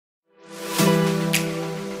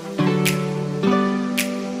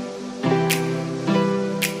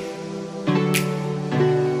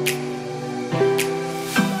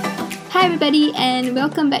everybody, and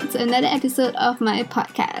welcome back to another episode of my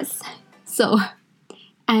podcast. So,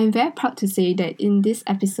 I'm very proud to say that in this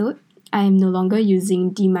episode, I am no longer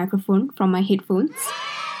using the microphone from my headphones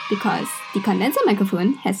because the condenser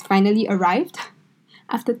microphone has finally arrived.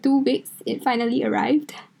 After 2 weeks, it finally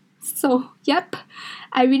arrived. So, yep,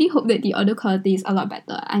 I really hope that the audio quality is a lot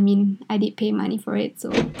better. I mean, I did pay money for it, so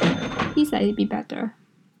please let it be better.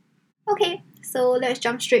 Okay, so let's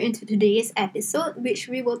jump straight into today's episode, which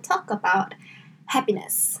we will talk about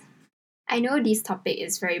happiness. I know this topic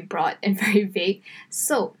is very broad and very vague,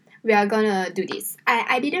 so we are gonna do this.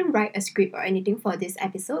 I didn't write a script or anything for this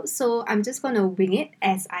episode, so I'm just gonna wing it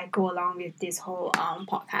as I go along with this whole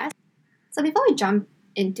podcast. So before we jump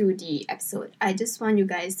into the episode, I just want you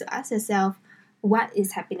guys to ask yourself, what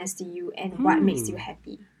is happiness to you and what makes you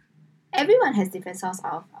happy? Everyone has different sorts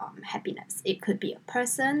of happiness. It could be a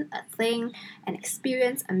person, a thing, an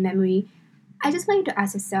experience, a memory. I just want you to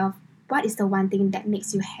ask yourself, what is the one thing that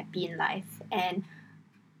makes you happy in life? And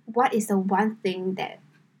what is the one thing that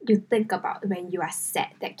you think about when you are sad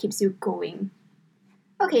that keeps you going?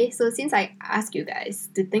 Okay, so since I asked you guys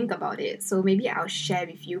to think about it, so maybe I'll share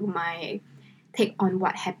with you my take on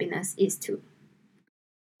what happiness is too.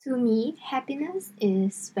 To me, happiness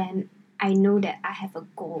is when I know that I have a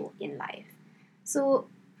goal in life. So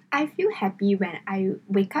I feel happy when I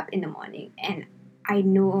wake up in the morning and I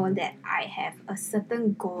know that I have a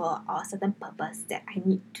certain goal or a certain purpose that I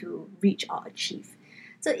need to reach or achieve.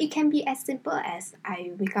 So it can be as simple as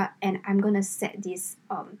I wake up and I'm gonna set this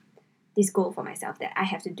goal for myself that I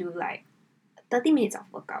have to do like 30 minutes of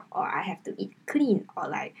workout, or I have to eat clean, or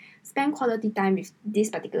like spend quality time with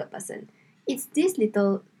this particular person. It's these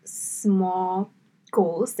little small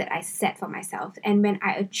goals that I set for myself, and when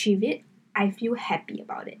I achieve it, I feel happy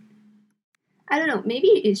about it. I don't know, maybe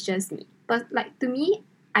it's just me, but like to me,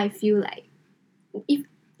 I feel like if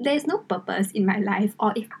there's no purpose in my life,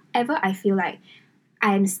 or if ever I feel like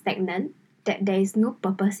I am stagnant, that there is no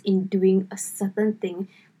purpose in doing a certain thing,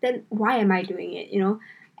 then why am I doing it,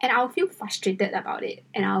 And I'll feel frustrated about it,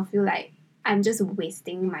 and I'll feel like I'm just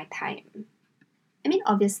wasting my time. I mean,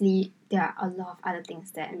 obviously, there are a lot of other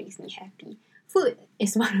things that makes me happy. Food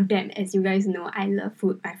is one of them. As you guys know, I love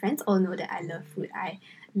food. My friends all know that I love food. I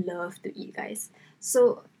love to eat, guys.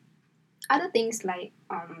 So, other things like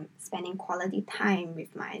spending quality time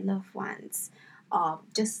with my loved ones, or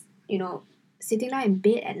just, sitting down in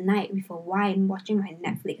bed at night with a wine, watching my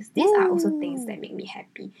Netflix. These are also things that make me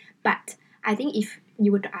happy. But I think if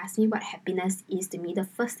you were to ask me what happiness is to me, the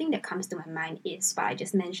first thing that comes to my mind is what I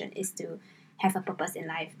just mentioned, is to have a purpose in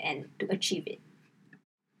life and to achieve it.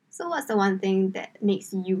 So what's the one thing that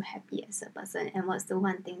makes you happy as a person, and what's the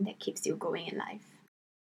one thing that keeps you going in life?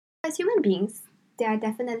 As human beings, there are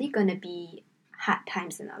definitely going to be hard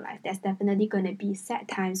times in our life. There's definitely going to be sad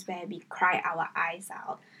times where we cry our eyes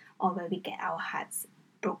out, or where we get our hearts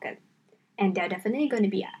broken. And there are definitely going to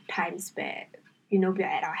be times where, we are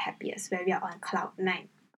at our happiest, where we are on cloud 9.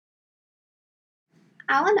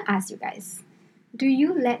 I want to ask you guys, do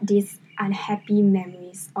you let these unhappy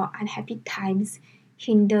memories or unhappy times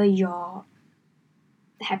hinder your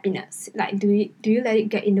happiness? Like, do you let it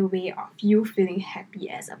get in the way of you feeling happy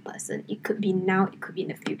as a person? It could be now, it could be in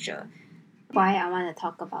the future. Why I want to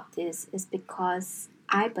talk about this is because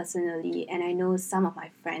I personally, and I know some of my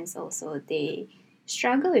friends also, they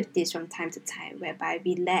struggle with this from time to time, whereby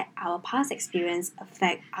we let our past experience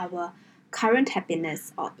affect our current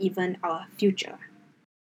happiness or even our future.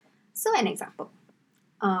 So an example,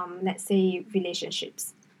 let's say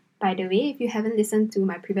relationships. By the way, if you haven't listened to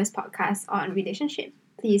my previous podcast on relationship,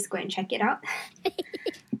 please go and check it out.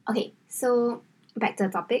 Okay, so back to the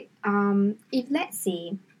topic. If let's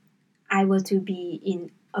say I were to be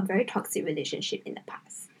in a very toxic relationship in the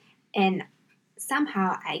past, and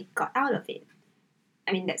somehow I got out of it.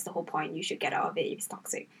 I mean, that's the whole point. You should get out of it if it's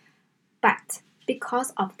toxic. But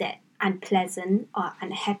because of that unpleasant or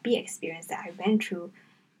unhappy experience that I went through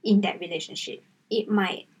in that relationship, it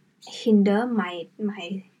might hinder my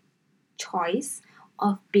choice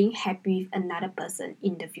of being happy with another person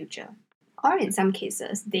in the future. Or in some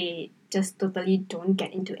cases, they just totally don't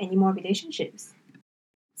get into any more relationships.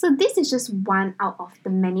 So this is just one out of the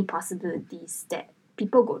many possibilities that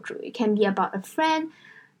people go through. It can be about a friend,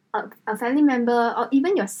 a family member, or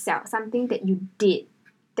even yourself, something that you did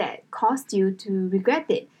that caused you to regret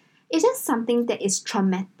it. It's just something that is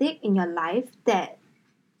traumatic in your life that,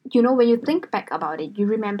 when you think back about it, you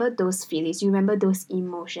remember those feelings, you remember those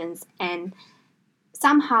emotions, and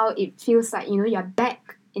somehow it feels like, you're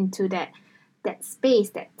back into that space,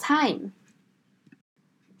 that time.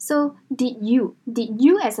 So did you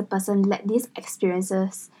as a person let these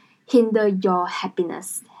experiences hinder your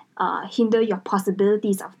happiness? hinder your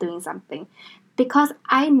possibilities of doing something. Because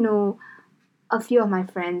I know a few of my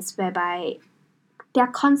friends whereby they're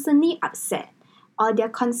constantly upset or they're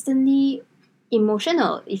constantly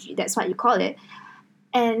emotional, if that's what you call it.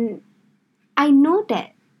 And I know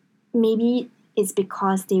that maybe it's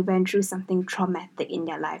because they went through something traumatic in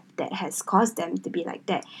their life that has caused them to be like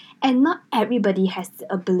that. And not everybody has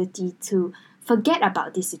the ability to forget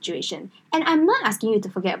about this situation. And I'm not asking you to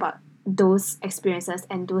forget about those experiences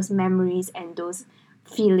and those memories and those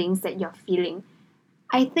feelings that you're feeling.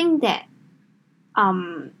 I think that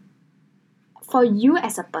um for you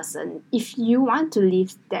as a person, if you want to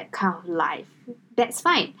live that kind of life, that's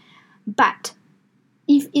fine. But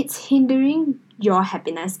if it's hindering your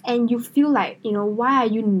happiness and you feel like, why are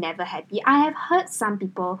you never happy? I have heard some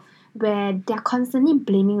people where they're constantly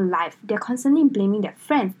blaming life, they're constantly blaming their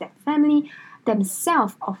friends, their family,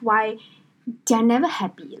 themselves of why they're never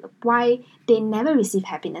happy, why they never receive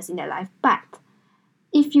happiness in their life. But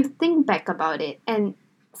if you think back about it and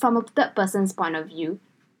from a third person's point of view,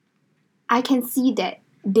 I can see that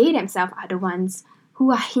they themselves are the ones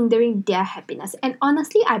who are hindering their happiness. And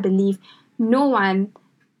honestly, I believe no one,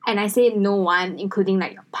 and I say no one, including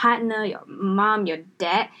like your partner, your mom, your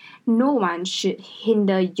dad, no one should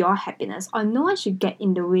hinder your happiness or no one should get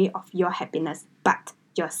in the way of your happiness but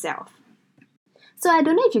yourself. So I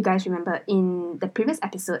don't know if you guys remember in the previous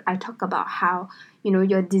episode, I talked about how,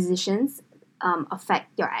 your decisions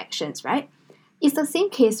affect your actions, right? It's the same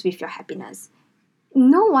case with your happiness.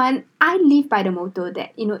 I live by the motto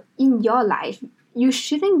that, in your life, you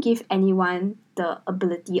shouldn't give anyone the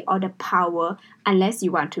ability or the power, unless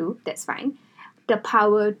you want to, that's fine, the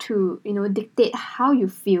power to, dictate how you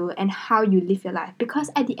feel and how you live your life. Because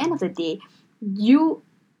at the end of the day, you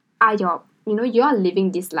are you're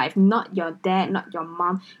living this life, not your dad, not your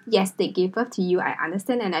mom. Yes, they gave birth to you, I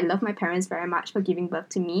understand, and I love my parents very much for giving birth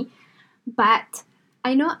to me. But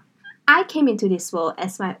I know I came into this world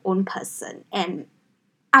as my own person, and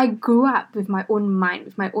I grew up with my own mind,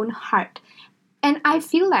 with my own heart. And I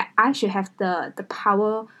feel like I should have the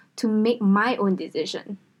power to make my own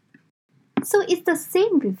decision. So it's the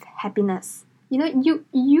same with happiness.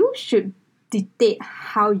 You should dictate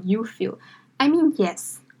how you feel. I mean,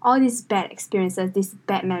 yes, all these bad experiences, these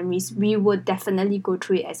bad memories, we will definitely go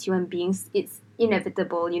through it as human beings. It's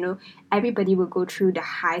inevitable, everybody will go through the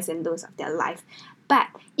highs and lows of their life. But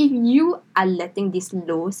if you are letting these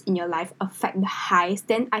lows in your life affect the highs,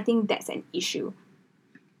 then I think that's an issue.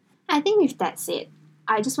 I think with that said,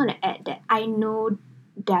 I just want to add that I know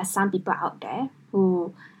there are some people out there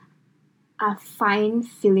who are fine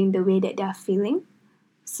feeling the way that they're feeling.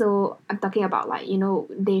 So I'm talking about like,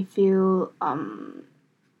 they feel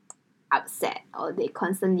upset or they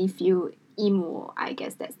constantly feel emo, I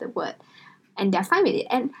guess that's the word. And they're fine with it.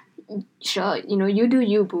 And sure, you do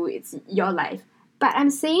you, boo, it's your life. But I'm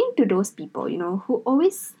saying to those people, who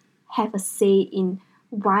always have a say in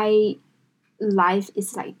why life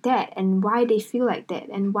is like that and why they feel like that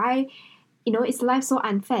and why, is life so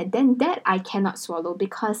unfair, then that I cannot swallow,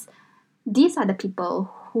 because these are the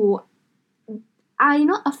people who are,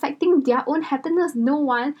 affecting their own happiness, no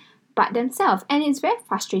one but themselves. And it's very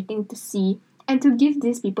frustrating to see and to give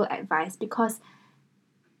these people advice, because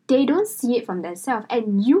they don't see it from themselves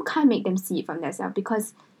and you can't make them see it from themselves,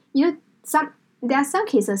 because there are some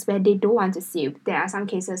cases where they don't want to see it. There are some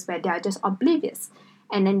cases where they are just oblivious,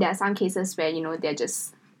 and then there are some cases where they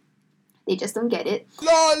just don't get it.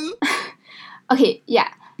 LOL. Okay, yeah,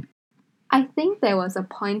 I think there was a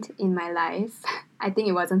point in my life, I think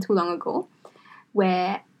it wasn't too long ago,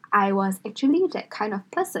 where I was actually that kind of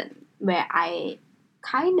person where I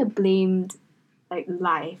kind of blamed like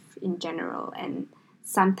life in general and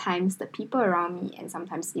sometimes the people around me and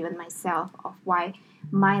sometimes even myself of why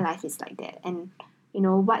my life is like that. And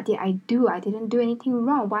what did I do? I didn't do anything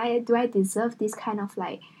wrong. Why do I deserve this kind of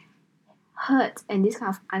like hurt and this kind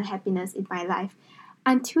of unhappiness in my life?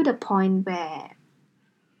 Until the point where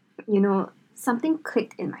something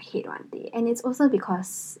clicked in my head one day, and it's also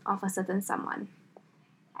because of a certain someone.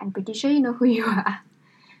 I'm pretty sure you know who you are.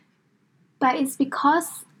 But it's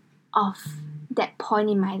because of that point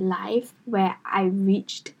in my life where I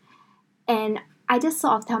reached, and I just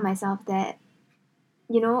sort of tell myself that,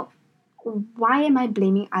 why am I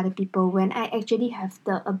blaming other people when I actually have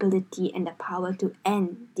the ability and the power to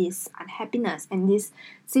end this unhappiness and this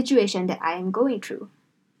situation that I am going through?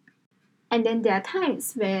 And then there are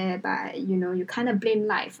times whereby, you kind of blame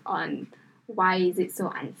life on why is it so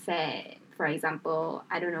unfair. For example,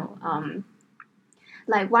 I don't know,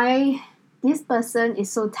 like why this person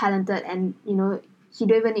is so talented and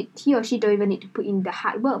he or she don't even need to put in the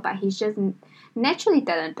hard work, but he's just naturally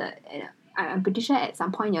talented. I'm pretty sure at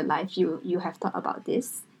some point in your life you have thought about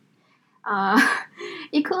this. Uh,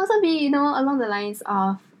 it could also be, along the lines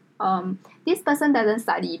of this person doesn't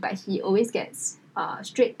study, but he always gets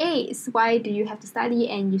straight A's. Why do you have to study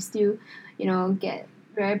and you still, get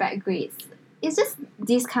very bad grades? It's just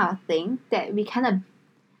this kind of thing that we kind of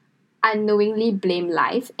unknowingly blame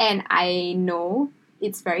life, and I know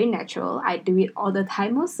it's very natural. I do it all the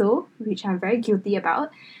time also, which I'm very guilty about.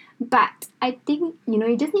 But I think,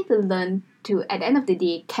 you just need to learn to, at the end of the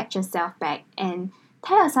day, catch yourself back and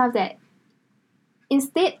tell yourself that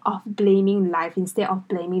instead of blaming life, instead of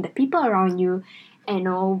blaming the people around you,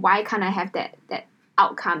 why can't I have that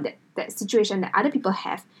outcome, that situation that other people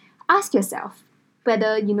have, ask yourself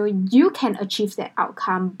whether, you can achieve that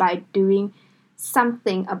outcome by doing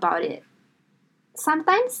something about it.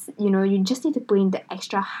 Sometimes, you just need to put in the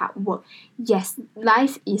extra hard work. Yes,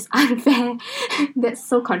 life is unfair. That's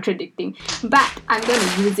so contradicting. But I'm going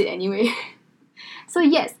to use it anyway. So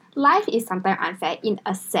yes, life is sometimes unfair in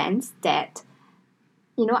a sense that,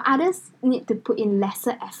 others need to put in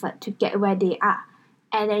lesser effort to get where they are.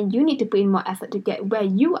 And then you need to put in more effort to get where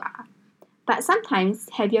you are. But sometimes,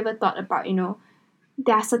 have you ever thought about,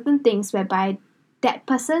 there are certain things whereby that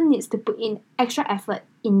person needs to put in extra effort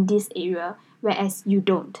in this area, whereas you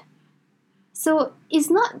don't. So it's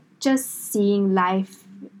not just seeing life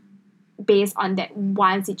based on that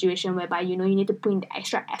one situation whereby, you need to put in the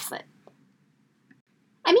extra effort.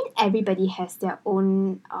 I mean, everybody has their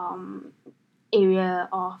own area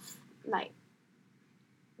of like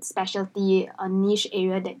specialty, a niche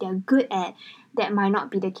area that they're good at that might not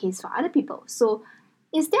be the case for other people. So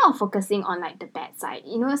instead of focusing on like the bad side,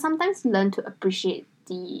 sometimes learn to appreciate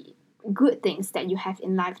the good things that you have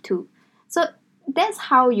in life too. So that's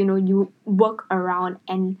how, you work around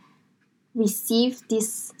and receive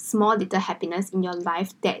this small little happiness in your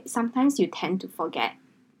life that sometimes you tend to forget.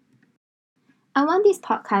 I want this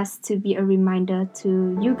podcast to be a reminder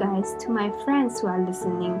to you guys, to my friends who are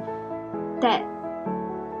listening, that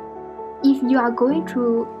if you are going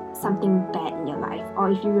through something bad in your life, or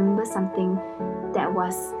if you remember something that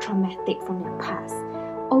was traumatic from your past,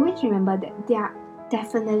 always remember that there are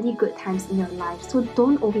definitely good times in your life. So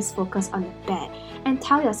don't always focus on the bad, and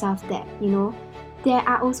tell yourself that, there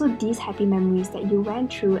are also these happy memories that you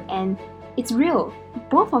went through, and it's real.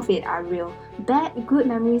 Both of it are real. Bad, good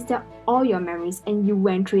memories, they're all your memories, and you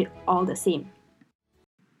went through it all the same.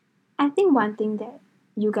 I think one thing that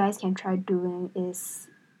you guys can try doing is,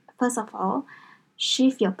 first of all,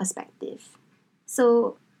 shift your perspective.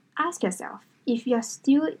 So ask yourself, if you're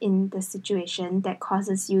still in the situation that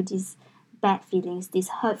causes you these bad feelings, these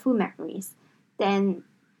hurtful memories, then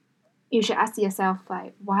you should ask yourself,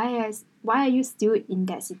 like, why are you still in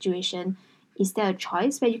that situation? Is there a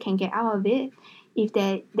choice where you can get out of it? If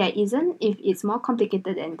there isn't, if it's more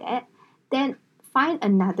complicated than that, then find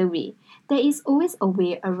another way. There is always a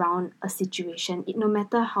way around a situation. No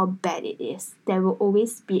matter how bad it is, there will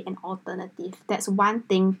always be an alternative. That's one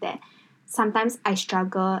thing that sometimes I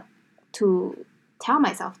struggle to tell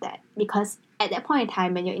myself, that because at that point in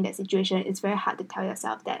time when you're in that situation, it's very hard to tell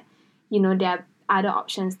yourself that, there are other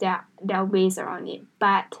options, there are ways around it.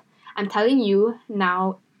 But I'm telling you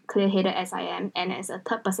now, clear-headed as I am, and as a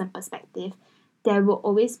third person perspective, there will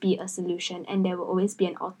always be a solution, and there will always be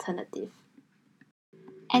an alternative.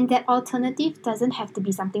 And that alternative doesn't have to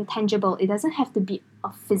be something tangible. It doesn't have to be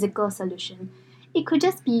a physical solution. It could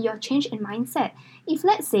just be your change in mindset. If,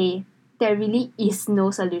 let's say, there really is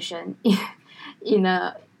no solution in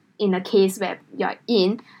a case where you're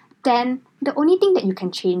in, then the only thing that you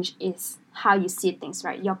can change is how you see things,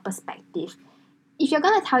 right? Your perspective. If you're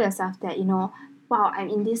gonna tell yourself that, wow, I'm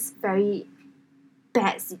in this very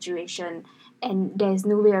bad situation and there's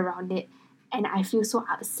no way around it, and I feel so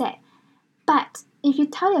upset. But if you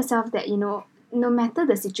tell yourself that, no matter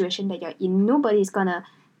the situation that you're in, nobody's gonna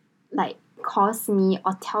like cause me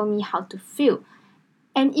or tell me how to feel.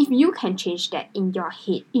 And if you can change that in your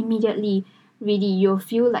head immediately, really, you'll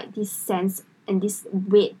feel like this sense and this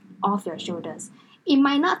weight off your shoulders. It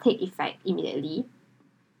might not take effect immediately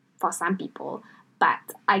for some people, but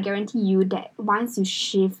I guarantee you that once you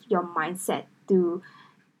shift your mindset to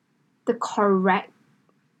the correct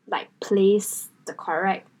place, the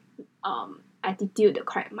correct attitude, the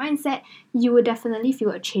correct mindset, you will definitely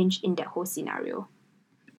feel a change in that whole scenario.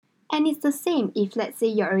 And it's the same if, let's say,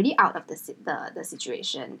 you're already out of the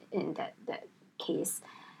situation in that case,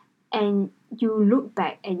 and you look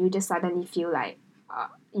back and you just suddenly feel like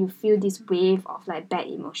you feel this wave of like bad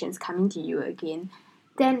emotions coming to you again,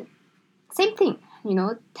 then same thing,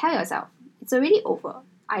 tell yourself, it's already over.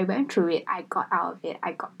 I went through it, I got out of it,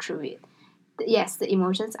 I got through it. Yes, the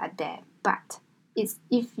emotions are there, but It's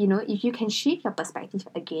if you can shift your perspective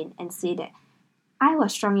again and say that I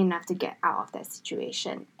was strong enough to get out of that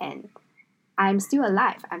situation and I'm still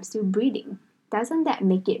alive, I'm still breathing. Doesn't that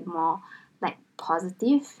make it more like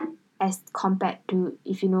positive as compared to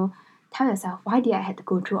if tell yourself why did I have to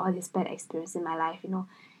go through all this bad experience in my life?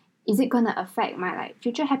 Is it gonna affect my like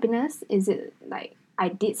future happiness? Is it like I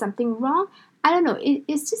did something wrong? I don't know.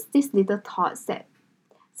 It's just these little thoughts that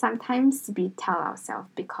sometimes we tell ourselves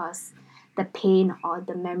because the pain or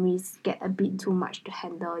the memories get a bit too much to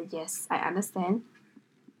handle. Yes, I understand.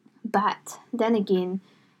 But then again,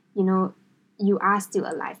 you know, you are still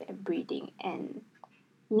alive and breathing, and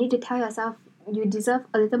you need to tell yourself you deserve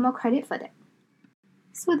a little more credit for that.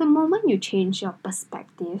 So the moment you change your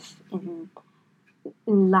perspective in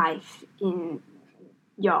life, in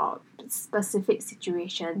your specific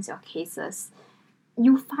situations, your cases,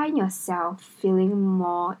 you find yourself feeling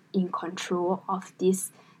more in control of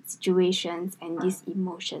these situations and these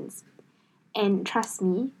emotions. And trust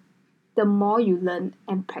me, the more you learn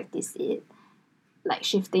and practice it, like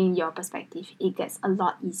shifting your perspective, it gets a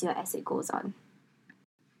lot easier as it goes on.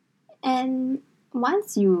 And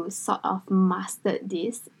once you sort of mastered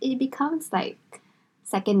this, it becomes like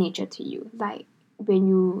second nature to you. Like when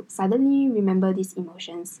you suddenly remember these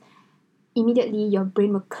emotions, immediately your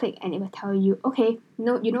brain will click and it will tell you, okay,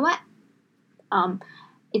 no, you know what? Um,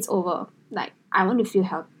 it's over. Like I want to feel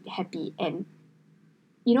happy, and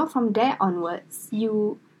from there onwards,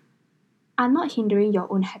 you are not hindering your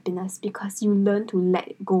own happiness because you learn to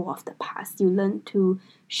let go of the past. You learn to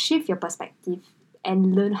shift your perspective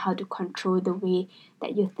and learn how to control the way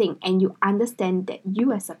that you think, and you understand that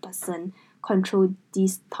you as a person control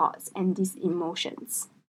these thoughts and these emotions.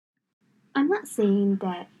 I'm not saying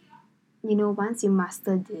that once you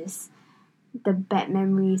master this, the bad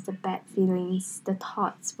memories, the bad feelings, the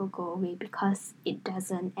thoughts will go away, because it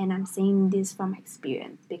doesn't. And I'm saying this from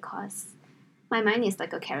experience because my mind is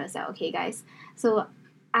like a carousel, okay, guys? So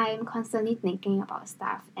I'm constantly thinking about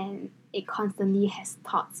stuff and it constantly has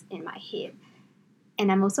thoughts in my head.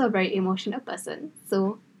 And I'm also a very emotional person.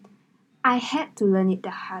 So I had to learn it the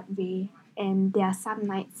hard way. And there are some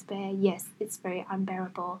nights where, yes, it's very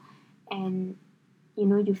unbearable. And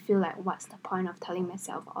you feel like, what's the point of telling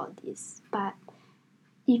myself all this? But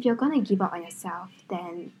if you're gonna give up on yourself,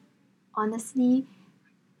 then honestly,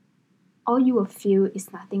 all you will feel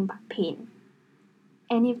is nothing but pain.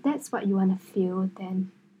 And if that's what you want to feel,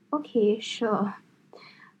 then okay, sure.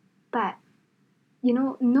 But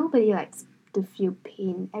nobody likes to feel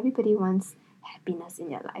pain. Everybody wants happiness in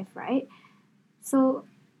their life, right? So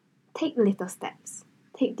take little steps.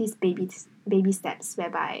 Take these baby steps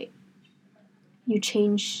whereby you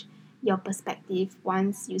change your perspective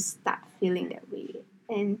once you start feeling that way.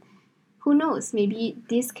 And who knows, maybe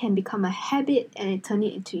this can become a habit and it turn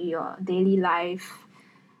it into your daily life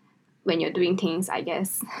when you're doing things, I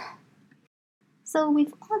guess. So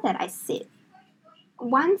with all that I said,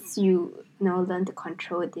 once you learn to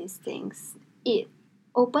control these things, it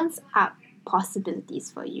opens up possibilities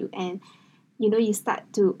for you, and you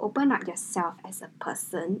start to open up yourself as a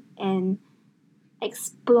person and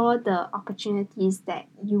explore the opportunities that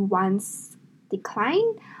you once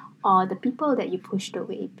declined, or the people that you pushed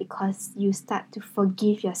away, because you start to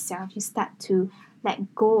forgive yourself, you start to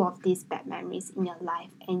let go of these bad memories in your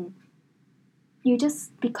life, and you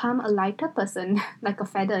just become a lighter person like a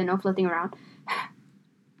feather, floating around.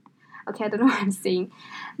 Okay, I don't know what I'm saying,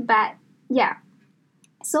 but yeah.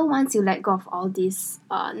 So once you let go of all these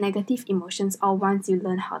negative emotions, or once you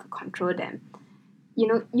learn how to control them,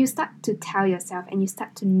 you start to tell yourself and you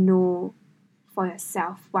start to know for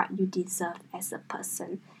yourself what you deserve as a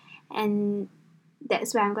person. And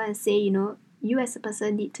that's where I'm going to say, you as a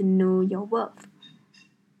person need to know your worth.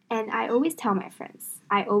 And I always tell my friends,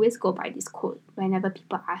 I always go by this quote whenever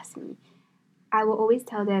people ask me. I will always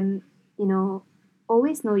tell them,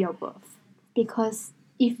 always know your worth. Because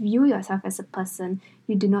if you yourself as a person,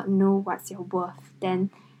 you do not know what's your worth, then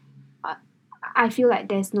uh, I feel like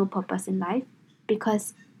there's no purpose in life.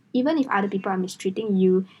 Because even if other people are mistreating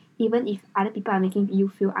you, even if other people are making you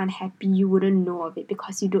feel unhappy, you wouldn't know of it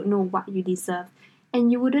because you don't know what you deserve.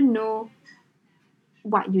 And you wouldn't know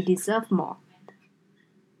what you deserve more.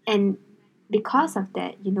 And because of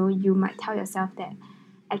that, you might tell yourself that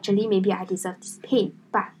actually maybe I deserve this pain.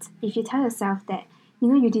 But if you tell yourself that,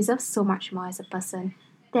 you deserve so much more as a person,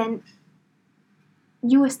 then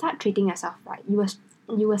you will start treating yourself right.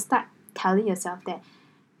 You will start telling yourself that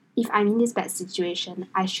if I'm in this bad situation,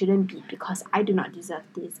 I shouldn't be, because I do not deserve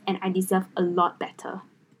this and I deserve a lot better.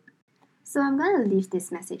 So I'm going to leave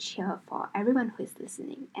this message here for everyone who is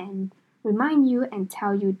listening and remind you and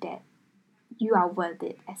tell you that you are worth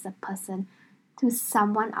it as a person, to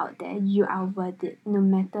someone out there, you are worth it, no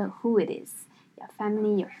matter who it is. Your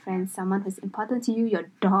family, your friends, someone who's important to you, your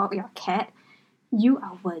dog, your cat. You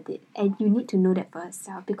are worth it, and you need to know that for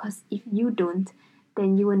yourself, because if you don't,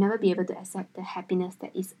 then you will never be able to accept the happiness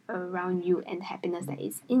that is around you and the happiness that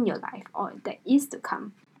is in your life or that is to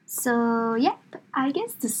come. So, yeah, I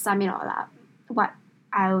guess to sum it all up, what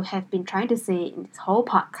I have been trying to say in this whole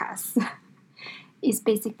podcast is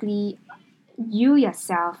basically you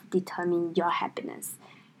yourself determine your happiness.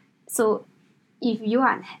 So, if you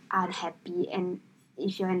are unhappy, and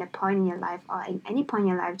if you're in a point in your life or in any point in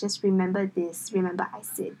your life, just remember this. Remember, I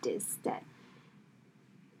said this, that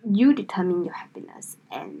you determine your happiness.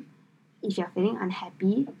 And if you're feeling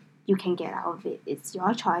unhappy, you can get out of it. It's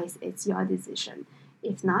your choice, it's your decision.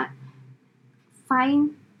 If not,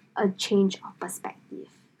 find a change of perspective.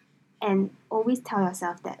 And always tell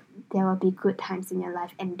yourself that there will be good times in your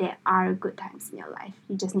life, and there are good times in your life.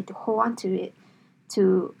 You just need to hold on to it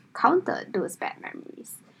to counter those bad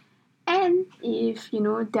memories. And if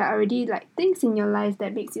there are already like things in your life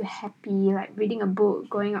that makes you happy, like reading a book,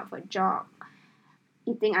 going out for a jog,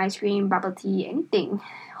 eating ice cream, bubble tea, anything,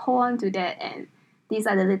 hold on to that. And these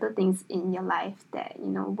are the little things in your life that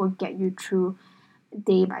will get you through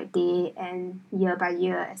day by day and year by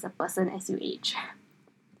year as a person as you age.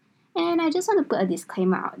 And I just want to put a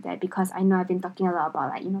disclaimer out there, because I know I've been talking a lot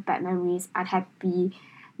about bad memories, unhappiness,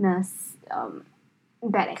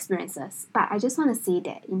 bad experiences. But I just want to say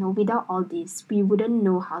that without all this, we wouldn't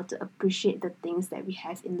know how to appreciate the things that we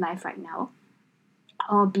have in life right now,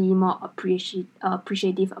 or be more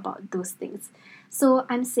appreciative about those things. So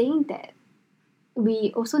I'm saying that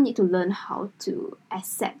we also need to learn how to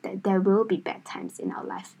accept that there will be bad times in our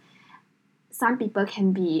life. Some people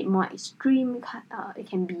can be more extreme, it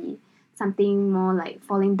can be something more like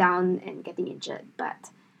falling down and getting injured, but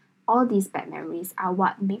all these bad memories are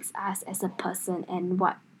what makes us as a person and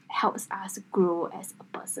what helps us grow as a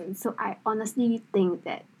person. So I honestly think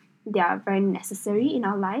that they are very necessary in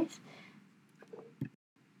our life.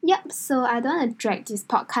 Yep, so I don't want to drag this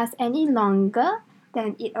podcast any longer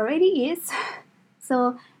than it already is.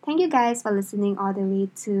 So thank you guys for listening all the way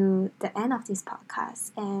to the end of this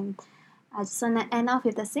podcast. And I just want to end off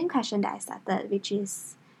with the same question that I started, which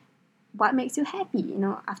is, what makes you happy?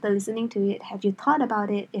 After listening to it, have you thought about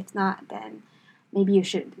it? If not, then maybe you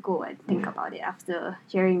should go and think about it after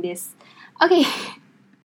hearing this. Okay.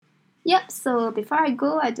 Yep, so before I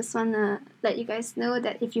go, I just want to let you guys know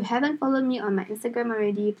that if you haven't followed me on my Instagram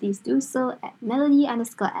already, please do so at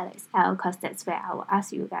melody_alexl, because that's where I will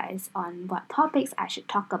ask you guys on what topics I should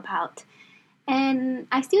talk about. And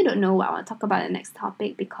I still don't know what I want to talk about in the next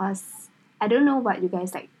topic, because I don't know what you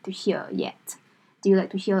guys like to hear yet. Do you like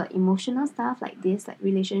to hear like emotional stuff like this, like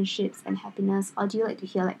relationships and happiness? Or do you like to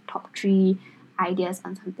hear like top 3 ideas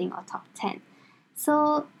on something, or top 10?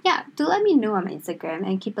 So yeah, do let me know on my Instagram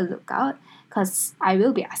and keep a lookout, because I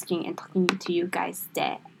will be asking and talking to you guys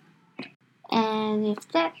there. And with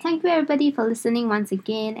that, thank you everybody for listening once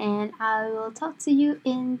again, and I will talk to you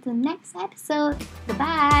in the next episode.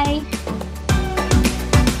 Goodbye!